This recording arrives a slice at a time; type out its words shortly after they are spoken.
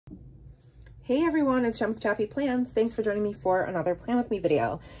Hey everyone, it's Jen with ChappyPlans. Thanks for joining me for another Plan With Me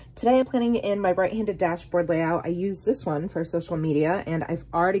video. Today I'm planning in my right-handed dashboard layout. I use this one for social media and I've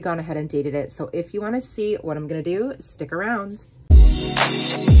already gone ahead and dated it. So if you want to see what I'm going to do, stick around.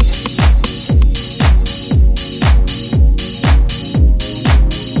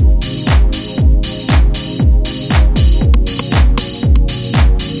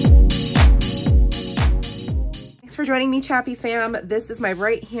 For joining me, Chappy fam. This is my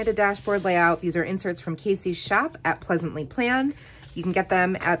right-handed dashboard layout. These are inserts from Casey's shop at Pleasantly Plan. You can get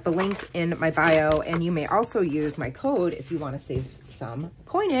them at the link in my bio, and you may also use my code if you want to save some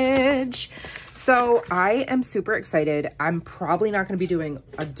coinage. So I am super excited. I'm probably not going to be doing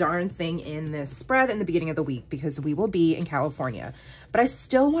a darn thing in this spread in the beginning of the week because we will be in California, but I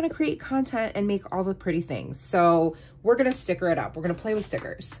still want to create content and make all the pretty things. So we're going to sticker it up. We're going to play with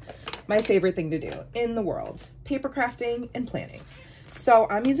stickers. My favorite thing to do in the world, paper crafting and planning. So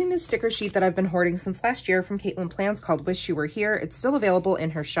I'm using this sticker sheet that I've been hoarding since last year from Katelyn Plans called Wish You Were Here. It's still available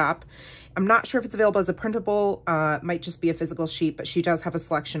in her shop. I'm not sure if it's available as a printable, might just be a physical sheet, but she does have a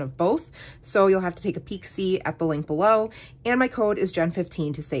selection of both. So you'll have to take a peek-see at the link below. And my code is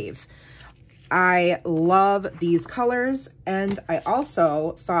Jen15 to save. I love these colors. And I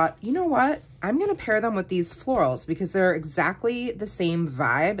also thought, you know what? I'm going to pair them with these florals because they're exactly the same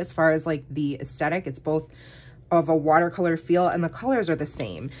vibe as far as like the aesthetic. It's both of a watercolor feel and the colors are the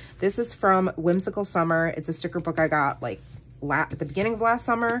same. This is from Whimsical Summer. It's a sticker book I got like at the beginning of last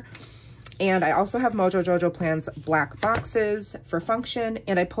summer. And I also have Mojo Jojo Plans black boxes for function.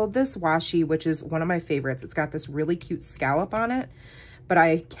 And I pulled this washi, which is one of my favorites. It's got this really cute scallop on it, but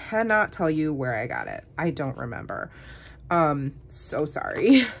I cannot tell you where I got it. I don't remember. So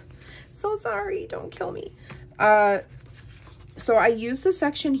sorry. So sorry, don't kill me. So I use this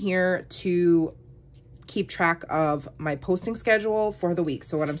section here to keep track of my posting schedule for the week.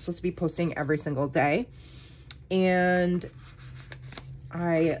 So what I'm supposed to be posting every single day. And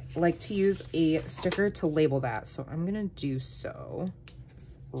I like to use a sticker to label that. So I'm gonna do so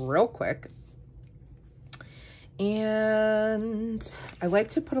real quick. And I like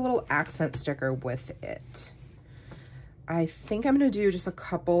to put a little accent sticker with it. I think I'm going to do just a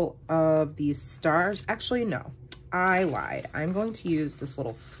couple of these stars. Actually, no, I lied. I'm going to use this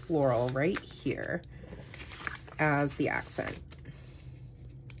little floral right here as the accent.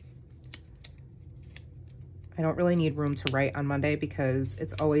 I don't really need room to write on Monday because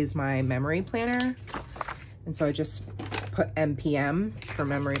it's always my memory planner. And so I just put MPM for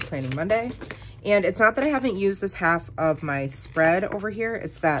Memory Planning Monday. And it's not that I haven't used this half of my spread over here.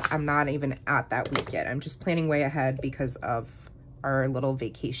 It's that I'm not even at that week yet. I'm just planning way ahead because of our little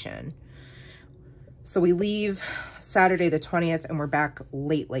vacation. So we leave Saturday the 20th and we're back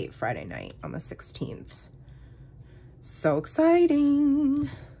late Friday night on the 16th. So exciting.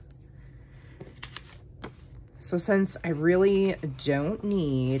 So since I really don't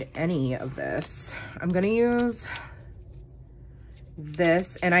need any of this, I'm gonna use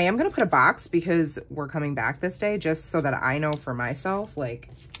this, and I am going to put a box because we're coming back this day, just so that I know for myself, like,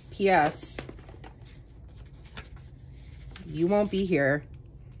 P.S. you won't be here.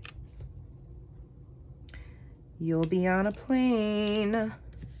 You'll be on a plane.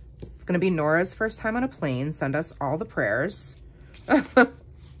 It's going to be Nora's first time on a plane. Send us all the prayers.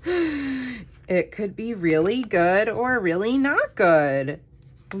 It could be really good or really not good.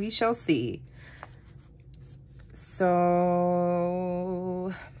 We shall see. So,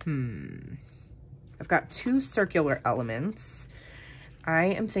 I've got two circular elements. I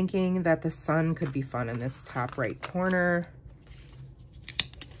am thinking that the sun could be fun in this top right corner.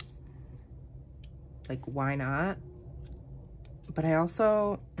 Like, why not? But I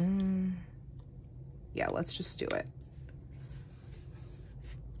also, yeah, let's just do it.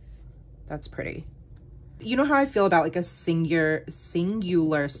 That's pretty. You know how I feel about like a singular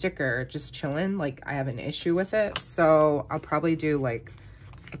sticker just chilling? Like I have an issue with it. So I'll probably do like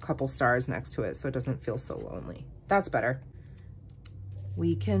a couple stars next to it so it doesn't feel so lonely. That's better.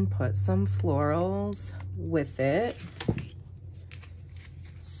 We can put some florals with it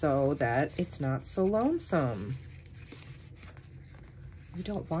so that it's not so lonesome. We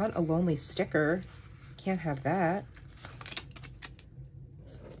don't want a lonely sticker. Can't have that.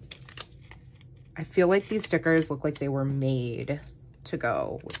 I feel like these stickers look like they were made to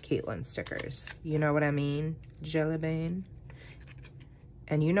go with Katelyn stickers. You know what I mean? Jelly bean.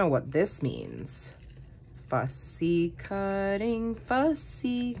 And you know what this means. Fussy cutting,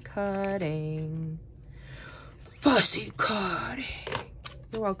 fussy cutting. Fussy cutting.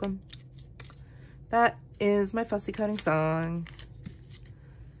 You're welcome. That is my fussy cutting song.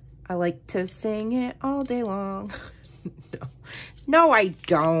 I like to sing it all day long. No, I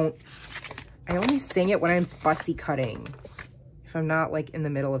don't. I only sing it when I'm fussy cutting. If I'm not like in the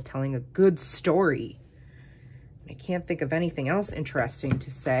middle of telling a good story. I can't think of anything else interesting to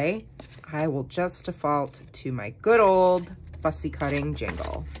say. I will just default to my good old fussy cutting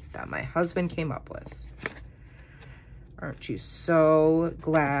jingle that my husband came up with. Aren't you so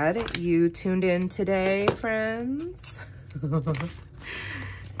glad you tuned in today, friends?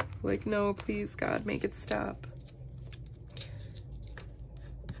 Like, no, please, God, make it stop.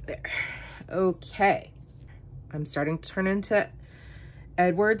 There. Okay. I'm starting to turn into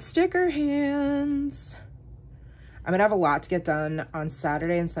Edward sticker hands. I'm gonna have a lot to get done on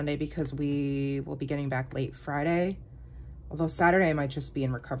Saturday and Sunday because we will be getting back late Friday. Although Saturday I might just be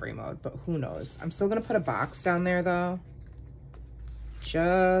in recovery mode, but who knows. I'm still gonna put a box down there though,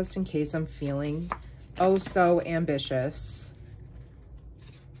 just in case I'm feeling oh so ambitious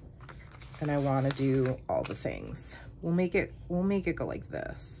and I wanna do all the things. We'll make it go like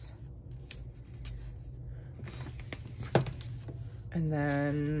this. And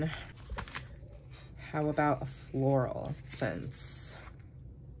then how about a floral since,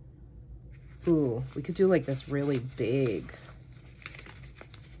 ooh, we could do like this really big.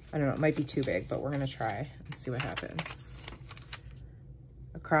 I don't know, it might be too big, but we're gonna try and see what happens.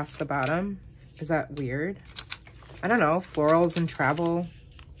 Across the bottom, is that weird? I don't know, florals and travel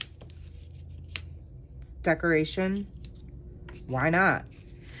decoration, why not?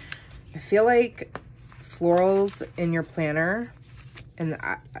 I feel like florals in your planner, and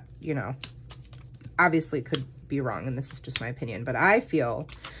you know, obviously could be wrong, and this is just my opinion, but I feel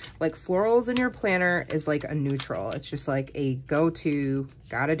like florals in your planner is like a neutral. It's just like a go-to,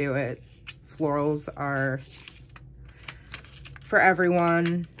 gotta do it. Florals are for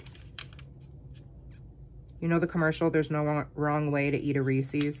everyone. You know the commercial, there's no wrong way to eat a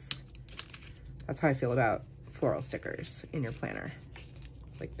Reese's? That's how I feel about floral stickers in your planner.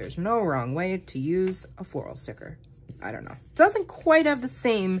 Like, there's no wrong way to use a floral sticker. I don't know. Doesn't quite have the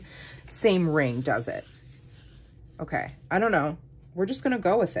same ring, does it? Okay, I don't know. We're just gonna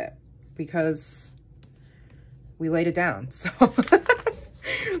go with it because we laid it down. So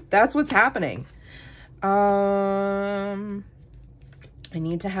that's what's happening. I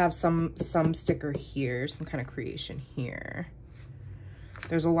need to have some sticker here, some kind of creation here.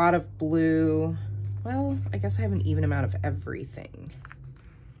 There's a lot of blue. Well, I guess I have an even amount of everything.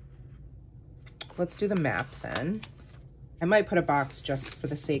 Let's do the map then. I might put a box just for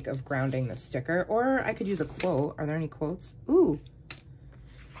the sake of grounding the sticker, or I could use a quote. Are there any quotes? Ooh,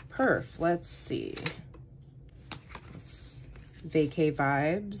 perf. Let's see. Vacay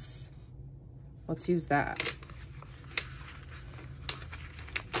vibes. Let's use that.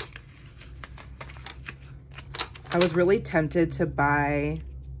 I was really tempted to buy,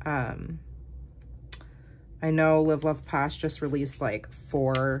 I know Live Love Posh just released like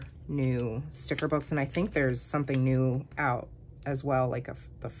 4 new sticker books, and I think there's something new out as well, like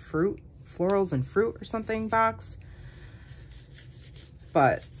the florals and fruit or something box.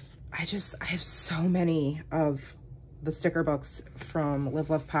 But I have so many of the sticker books from Live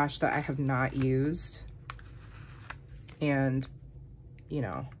Love Posh that I have not used, and you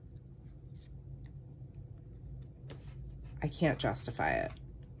know, I can't justify it.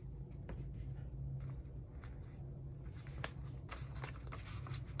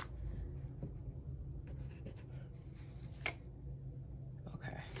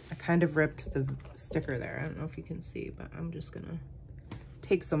 Kind of ripped the sticker there. I don't know if you can see, but I'm just gonna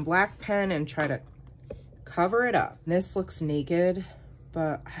take some black pen and try to cover it up. This looks naked,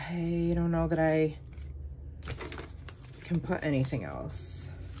 but I don't know that I can put anything else.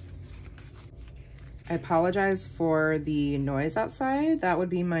 I apologize for the noise outside. That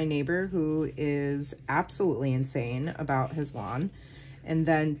would be my neighbor who is absolutely insane about his lawn and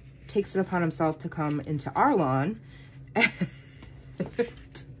then takes it upon himself to come into our lawn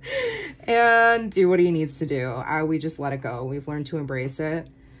and do what he needs to do. We just let it go. We've learned to embrace it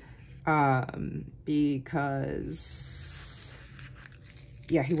because,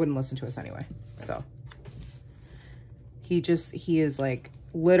 yeah, he wouldn't listen to us anyway. So he is like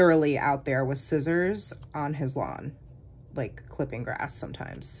literally out there with scissors on his lawn, like clipping grass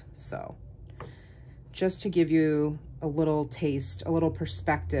sometimes. So just to give you a little taste, a little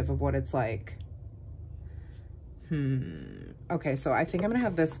perspective of what it's like. Okay, so I think I'm gonna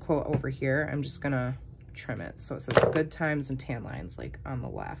have this quote over here. I'm just gonna trim it. So it says good times and tan lines, like on the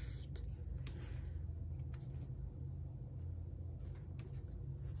left.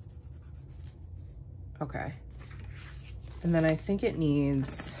 Okay. And then I think it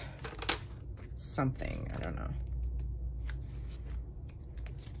needs something, I don't know.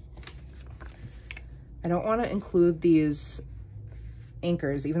 I don't want to include these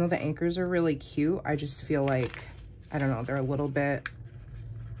anchors. Even though the anchors are really cute, I just feel like, I don't know, they're a little bit,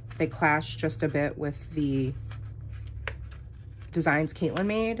 they clash just a bit with the designs Katelyn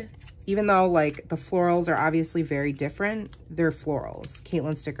made. Even though like the florals are obviously very different, they're florals.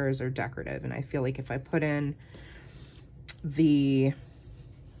 Katelyn stickers are decorative, and I feel like if I put in the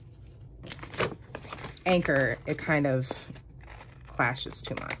anchor, it kind of clashes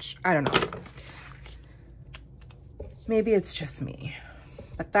too much. I don't know. Maybe it's just me,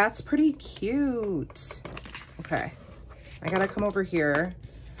 but that's pretty cute. Okay, I gotta come over here,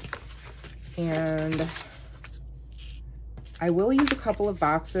 and I will use a couple of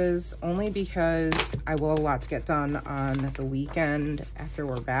boxes only because I will have a lot to get done on the weekend after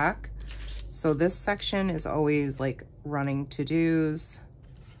we're back. So this section is always like running to-dos.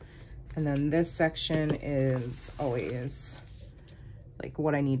 And then this section is always like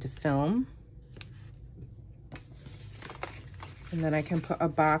what I need to film. And then I can put a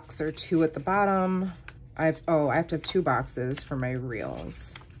box or two at the bottom. I have to have 2 boxes for my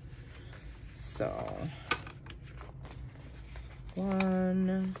reels. So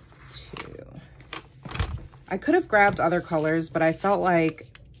 1, 2. I could have grabbed other colors, but I felt like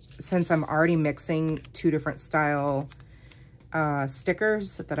since I'm already mixing 2 different style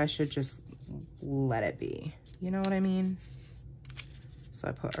stickers, that I should just let it be. You know what I mean? So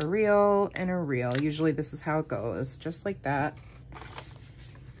I put a reel and a reel. Usually this is how it goes, just like that.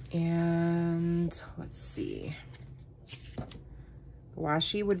 And let's see.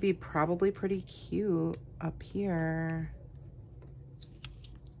 Washi would be probably pretty cute up here.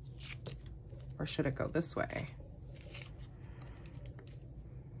 Or should it go this way?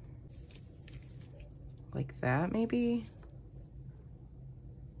 Like that, maybe?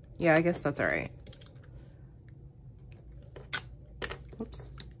 Yeah, I guess that's all right. Whoops.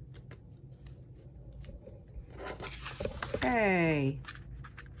 Hey.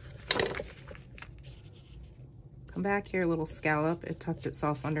 Come back here, little scallop. It tucked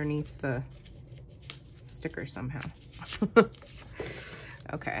itself underneath the sticker somehow.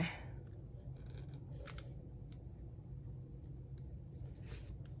 Okay.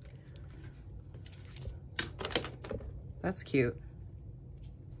 That's cute.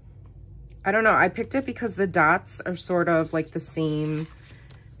 I don't know. I picked it because the dots are sort of like the same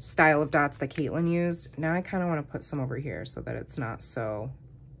style of dots that Katelyn used. Now I kind of want to put some over here so that it's not so...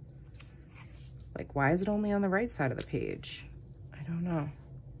 Like, why is it only on the right side of the page? I don't know.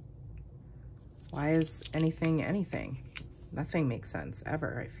 Why is anything anything? Nothing makes sense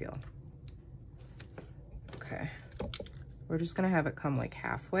ever, I feel. Okay. We're just going to have it come like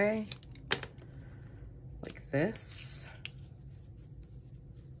halfway. Like this.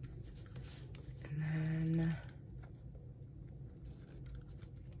 And then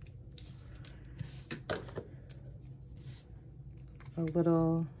a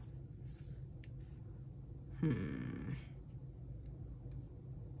little,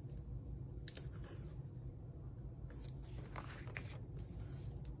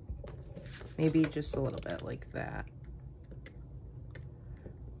 maybe just a little bit like that.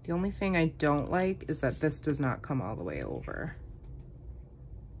 The only thing I don't like is that this does not come all the way over.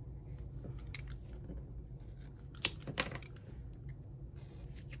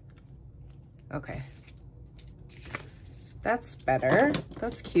 Okay. That's better.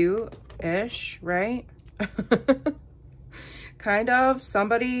 That's cute-ish, right? Kind of.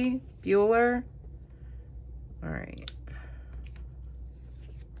 Somebody, Bueller. All right.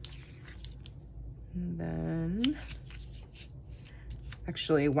 And then,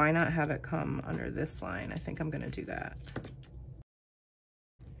 actually, why not have it come under this line? I think I'm gonna do that.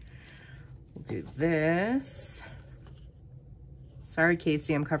 We'll do this. Sorry,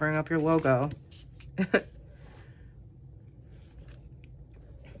 Casey, I'm covering up your logo.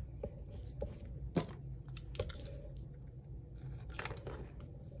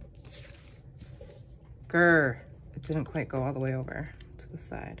 Grr, it didn't quite go all the way over to the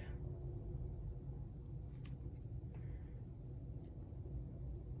side.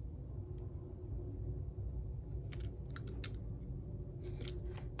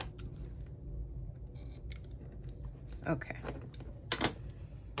 Okay.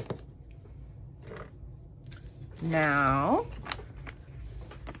 Now,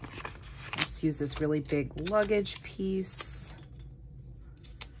 let's use this really big luggage piece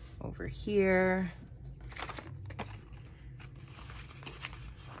over here.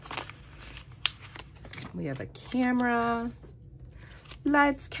 We have a camera.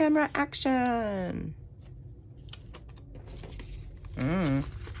 Lights, camera, action.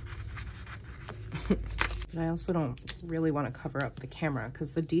 But I also don't really want to cover up the camera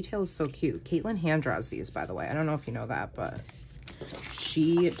because the detail is so cute. Katelyn hand draws these, by the way. I don't know if you know that, but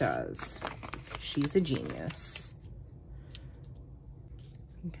She does. She's a genius.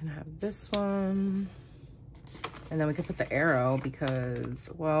 You can have this one. And then we could put the arrow because,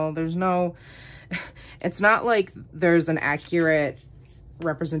 well, there's no, it's not like there's an accurate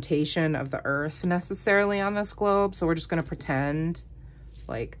representation of the earth necessarily on this globe. So we're just going to pretend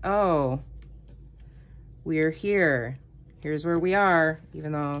like, oh, we're here. Here's where we are,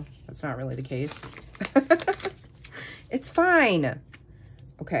 even though that's not really the case. It's fine.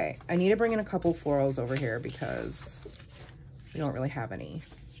 Okay, I need to bring in a couple florals over here because we don't really have any.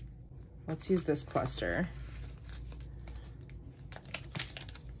 Let's use this cluster.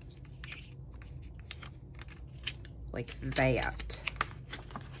 Like that.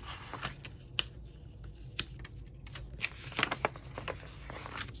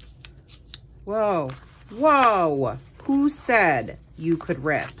 Whoa, whoa. Who said you could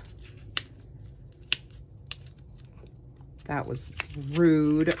rip? That was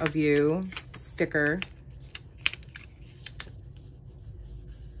rude of you, sticker.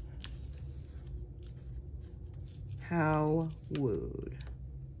 How wooed.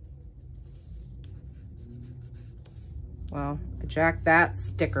 Well, I jacked that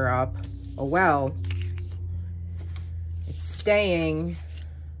sticker up. Oh well. It's staying.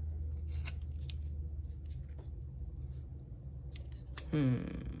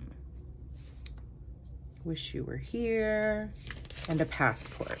 Wish you were here. And a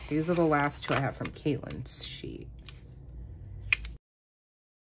passport. These are the last two I have from Katelyn's sheet.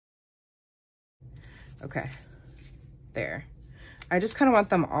 Okay. There. I just kind of want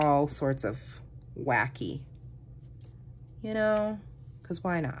them all sorts of wacky. You know? Because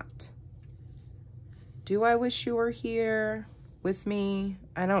why not? Do I wish you were here with me?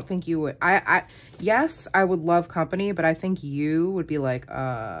 I don't think you would. Yes, I would love company, but I think you would be like,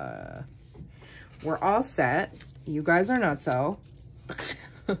 we're all set. You guys are nutso.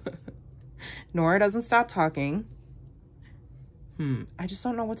 Nora doesn't stop talking. I just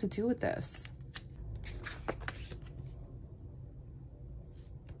don't know what to do with this.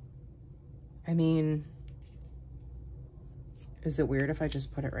 I mean, is it weird if I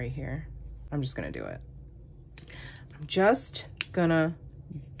just put it right here? I'm just gonna do it. I'm just gonna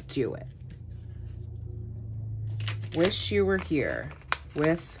do it. Wish you were here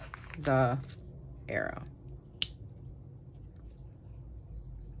with the arrow.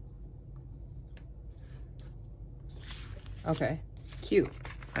 Okay, cute.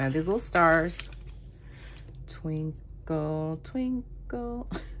 I have these little stars. Twinkle, twinkle.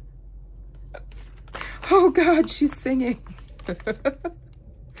 Oh God, she's singing.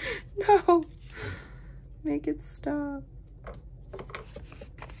 No, make it stop.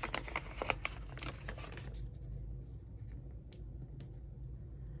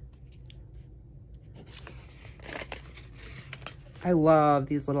 I love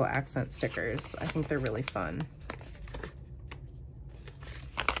these little accent stickers. I think they're really fun.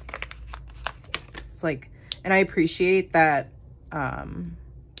 It's like, and I appreciate that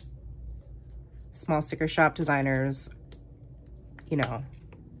small sticker shop designers, you know,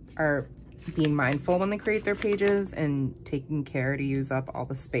 are being mindful when they create their pages and taking care to use up all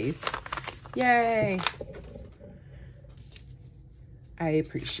the space. Yay! I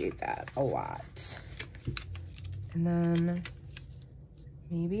appreciate that a lot. And then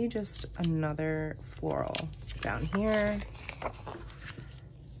maybe just another floral down here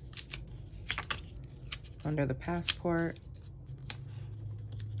under the passport.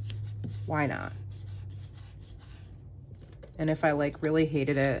 Why not? And if I like really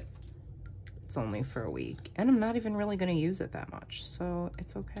hated it, it's only for a week. And I'm not even really gonna use it that much, so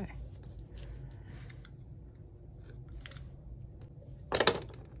it's okay.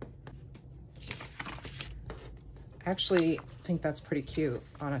 I actually think that's pretty cute,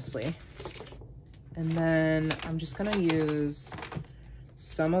 honestly. And then I'm just gonna use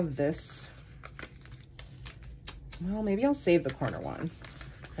some of this. Well, maybe I'll save the corner one.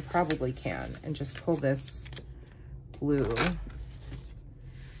 I probably can, and just pull this blue.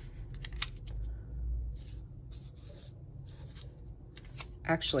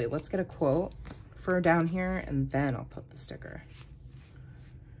 Actually, let's get a quote for down here, and then I'll put the sticker.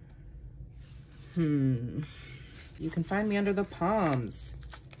 You can find me under the palms,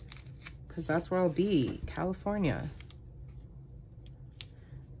 because that's where I'll be, California.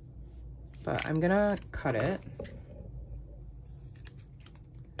 But I'm gonna cut it.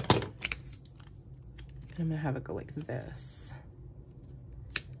 I'm gonna have it go like this.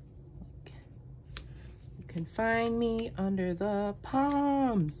 Like, you can find me under the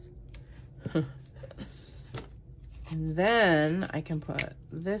palms. And then I can put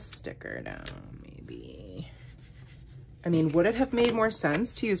this sticker down, maybe. I mean, would it have made more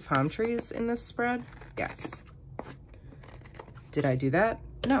sense to use palm trees in this spread? Yes. Did I do that?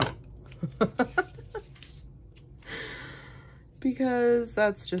 No. Because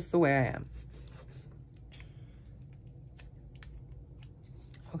that's just the way I am.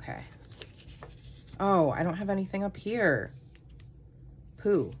 Okay. Oh, I don't have anything up here.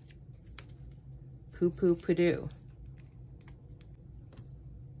 Poo. Poo, poo, poo-doo.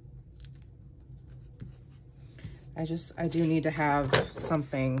 I do need to have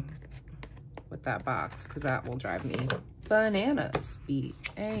something with that box because that will drive me bananas.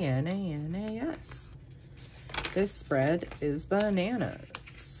 B-A-N-A-N-A-S. This spread is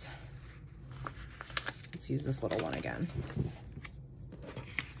bananas. Let's use this little one again.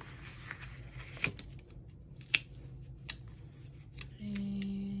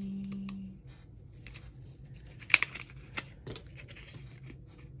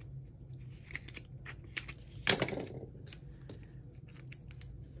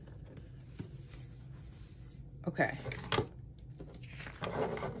 Okay.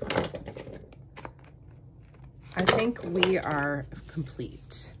 I think we are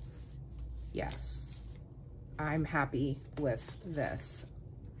complete. Yes. I'm happy with this.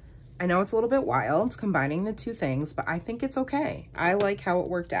 I know it's a little bit wild combining the two things, but I think it's okay. I like how it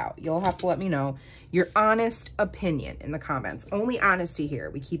worked out. You'll have to let me know your honest opinion in the comments. Only honesty here.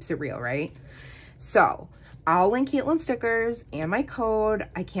 We keeps it real, right? So I'll link Katelyn stickers and my code.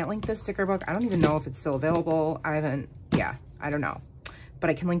 I can't link this sticker book. I don't even know if it's still available. I don't know.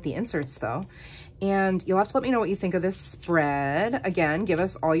 But I can link the inserts though. And you'll have to let me know what you think of this spread. Again, give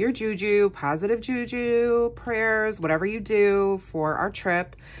us all your juju, positive juju, prayers, whatever you do for our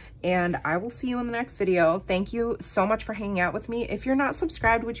trip. And I will see you in the next video. Thank you so much for hanging out with me. If you're not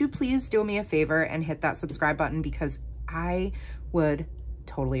subscribed, would you please do me a favor and hit that subscribe button, because I would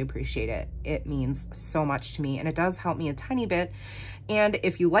totally appreciate it. It means so much to me and it does help me a tiny bit. And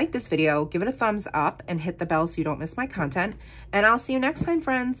if you like this video, give it a thumbs up and hit the bell so you don't miss my content. And I'll see you next time,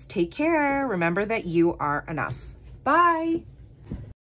 friends. Take care. Remember that you are enough. Bye.